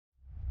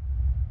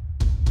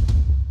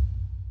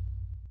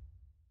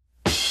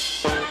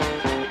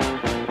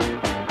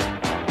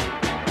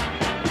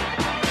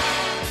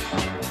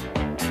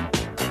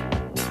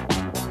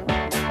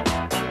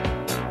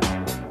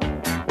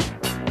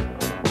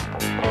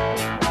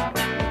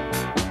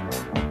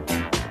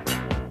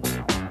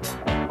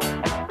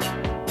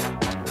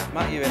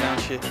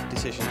your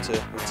decision to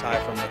retire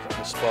from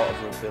the sport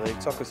of rugby league?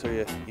 Talk us through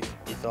your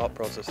thought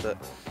process that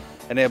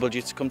enabled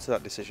you to come to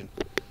that decision.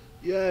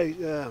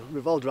 Yeah,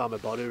 revolved around my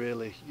body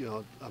really. You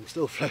know, I'm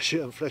still fresh.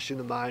 I'm fresh in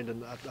the mind,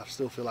 and I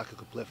still feel like I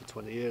could play for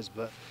 20 years.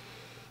 But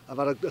I've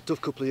had a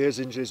tough couple of years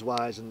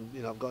injuries-wise, and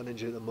you know, I've got an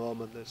injury at the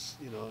moment that's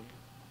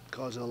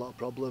causing a lot of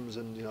problems.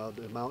 And you know,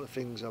 the amount of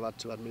things I've had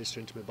to administer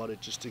into my body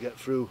just to get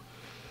through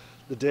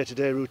the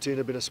day-to-day routine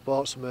of being a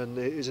sportsman,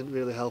 it isn't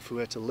really a healthy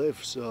way to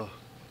live. So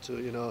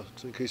to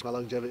increase my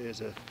longevity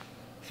as a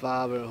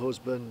father and a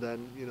husband,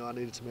 then I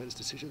needed to make this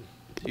decision.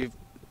 You've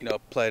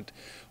played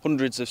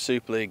hundreds of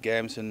Super League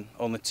games and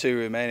only 2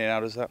 remaining. How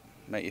does that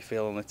make you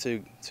feel? Only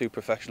two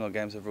professional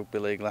games of Rugby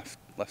League left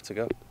to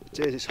go.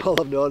 It's all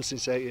I've known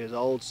since 8 years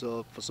old.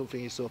 So for something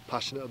you're so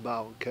passionate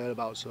about and care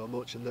about so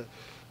much, and that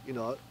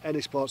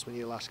any sportsman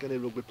you'll ask, any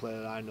rugby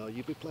player I know,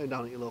 you'd be playing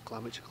down at your local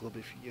amateur club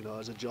if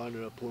as a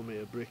joiner, a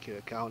plumber, a brickie,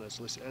 a counter,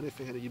 solicitor,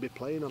 anything, and you'd be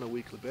playing on a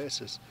weekly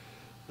basis.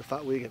 The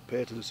fact we get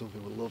paid to do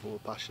something we love and we're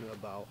passionate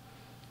about,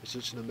 it's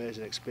such an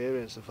amazing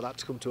experience, and for that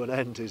to come to an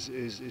end is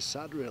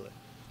sad really.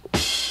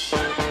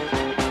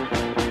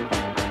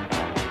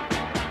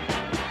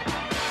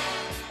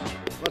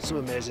 I've had some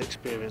amazing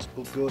experience,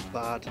 but good,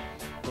 bad,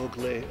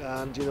 ugly,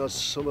 and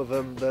some of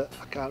them that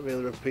I can't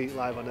really repeat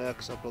live on air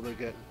because I'll probably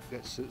get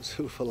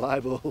sued for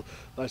libel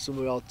by some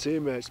of my old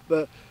teammates.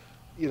 But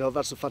I've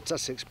had some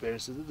fantastic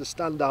experiences. The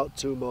standout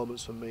 2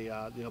 moments for me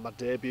are my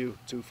debut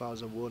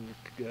 2001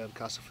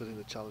 Castleford in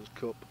the Challenge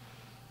Cup.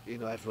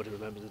 Everybody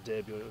remembers the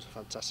debut. It was a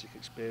fantastic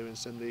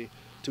experience, and the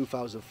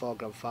 2004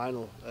 Grand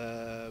Final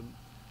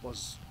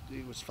was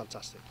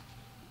fantastic.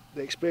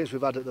 The experience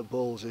we've had at the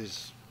Bulls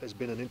has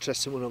been an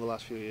interesting one over the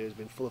last few years. It's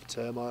been full of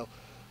turmoil.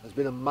 It's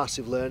been a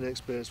massive learning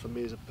experience for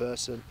me as a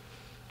person,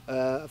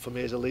 for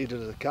me as a leader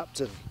and as a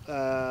captain.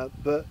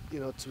 But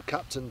to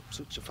captain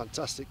such a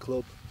fantastic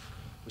club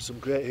with some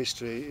great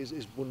history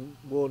is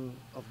one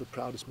of the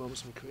proudest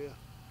moments of my career.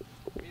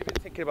 You've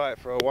been thinking about it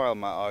for a while,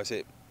 Matt, or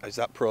is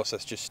that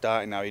process just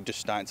starting now? You're just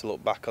starting to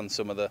look back on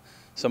some of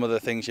the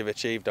things you've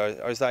achieved,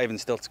 or is that even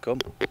still to come?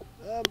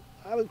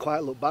 I haven't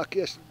quite looked back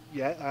yet.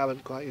 I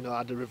haven't quite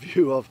had a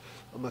review of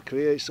my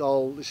career. This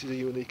is a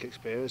unique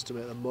experience to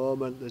me at the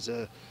moment. There's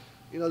a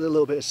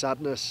little bit of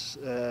sadness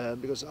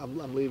because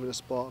I'm leaving a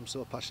sport I'm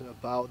so passionate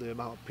about. The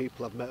amount of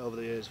people I've met over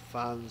the years,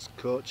 fans,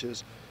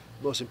 coaches,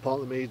 most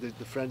importantly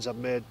the friends I've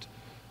made,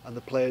 and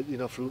the play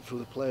through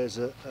the players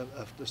that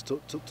have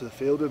took to the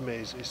field with me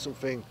is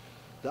something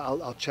that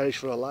I'll cherish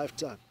for a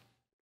lifetime.